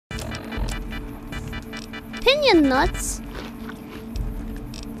Opinion nuts?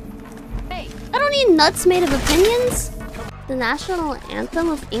 Hey. I don't need nuts made of opinions. The national anthem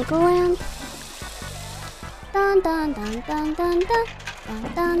of Inkoland. Dun dun dun dun dun dun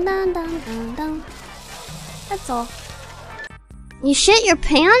dun dun dun dun dun. That's all. You shit your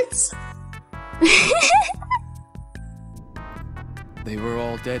pants? They were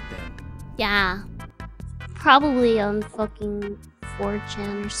all dead then. Yeah. Probably on fucking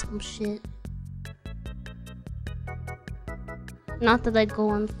 4chan or some shit. Not that I go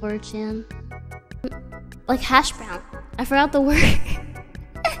on 4chan. Like hash brown. I forgot the word.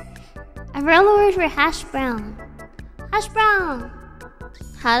 I forgot the word for hash brown. Hash brown!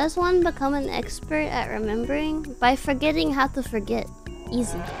 How does one become an expert at remembering? By forgetting how to forget.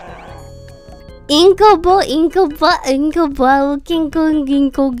 Easy. Inkobo, Inkobo, Inkobo, Ginko,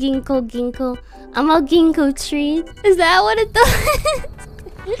 Ginko, Ginko, Ginko. I'm a Ginko tree. Is that what it does?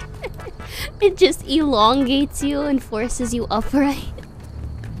 It just elongates you and forces you upright.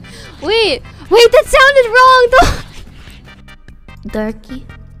 Wait, that sounded wrong though. Darky.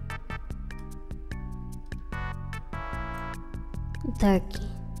 Darky.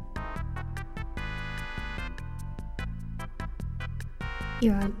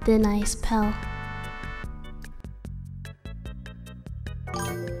 You're on thin ice, pal.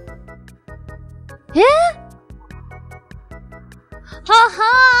 Yeah?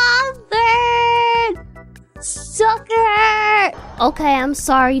 Haha! Bird! Sucker! Okay, I'm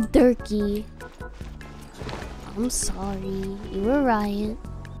sorry, Durkee. I'm sorry. You were right.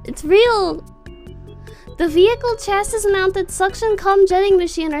 It's real! The vehicle chassis mounted suction cum jetting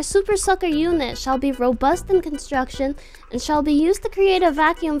machine or super sucker unit shall be robust in construction and shall be used to create a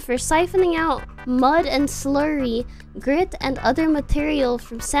vacuum for siphoning out mud and slurry, grit and other material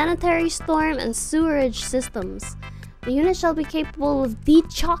from sanitary storm and sewerage systems. The unit shall be capable of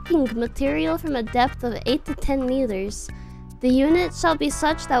de-chalking material from a depth of 8 to 10 meters. The unit shall be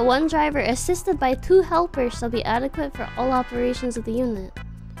such that one driver assisted by 2 helpers shall be adequate for all operations of the unit.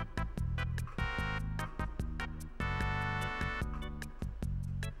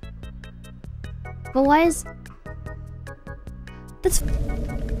 But why is... That's...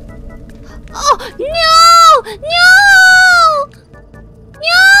 Oh! No! No!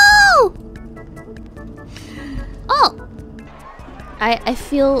 No! Oh! I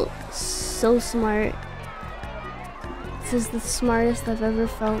feel so smart. This is the smartest I've ever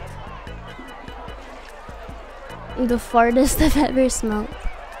felt. The fartest I've ever smelled.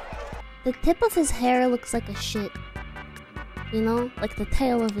 The tip of his hair looks like a shit. You know? Like the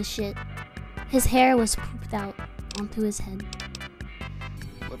tail of a shit. His hair was pooped out onto his head.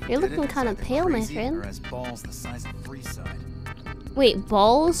 You're looking kind of pale, my friend. Wait,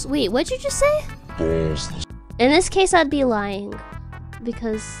 balls? Wait, what'd you just say? Balls. In this case, I'd be lying.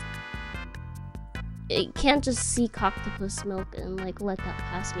 Because... it can't just see octopus milk and like let that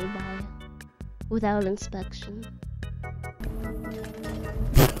pass me by. Without inspection.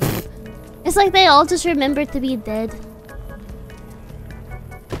 It's like they all just remembered to be dead.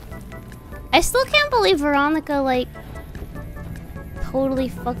 I still can't believe Veronica, like, totally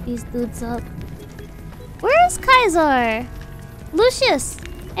fucked these dudes up. Where is Kaiser? Lucius!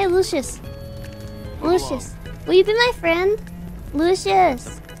 Hey, Lucius. Lucius. Will you be my friend?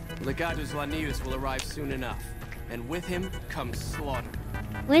 Lucius. Legatus Lanius will arrive soon enough, and with him comes slaughter.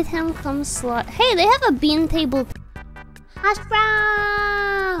 With him comes slaughter. Hey, they have a bean table. Hash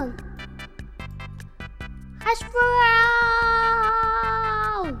brown! Hash brown!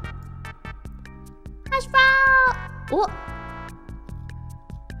 Hash brown! Oh!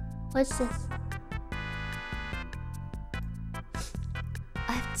 What's this?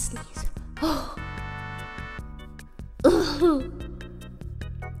 I have to sneeze. Oh!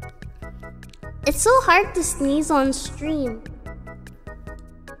 It's so hard to sneeze on stream.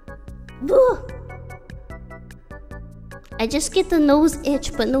 Ugh. I just get the nose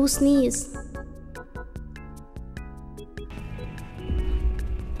itch, but no sneeze.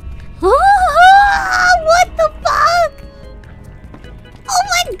 What the fuck? Oh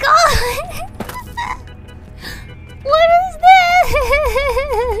my god! What is this?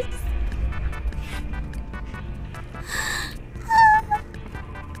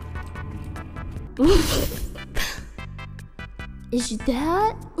 Is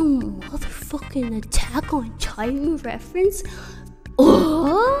that a motherfucking Attack on Titan reference?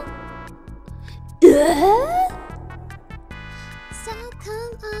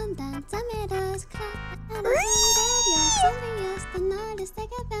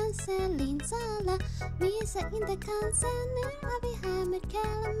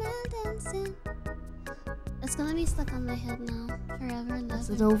 It's gonna be stuck on my head now, forever and ever. Is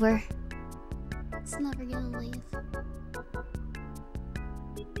it over? It's never gonna leave.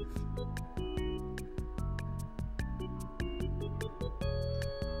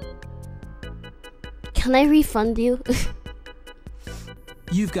 Can I refund you?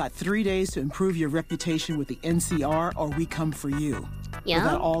 You've got 3 days to improve your reputation with the NCR, or we come for you. Yeah?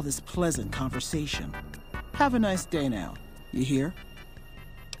 Without all this pleasant conversation. Have a nice day now. You hear?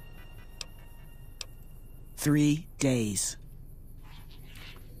 3 days.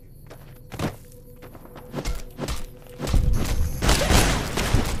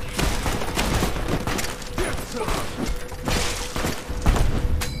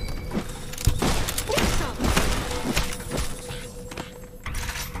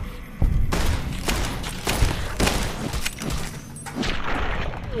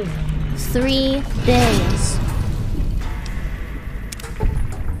 Three days.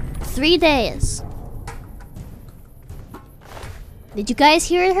 3 days. Did you guys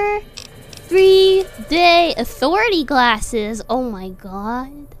hear her? 3-day authority glasses. Oh my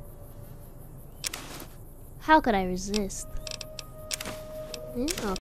god. How could I resist? Yeah.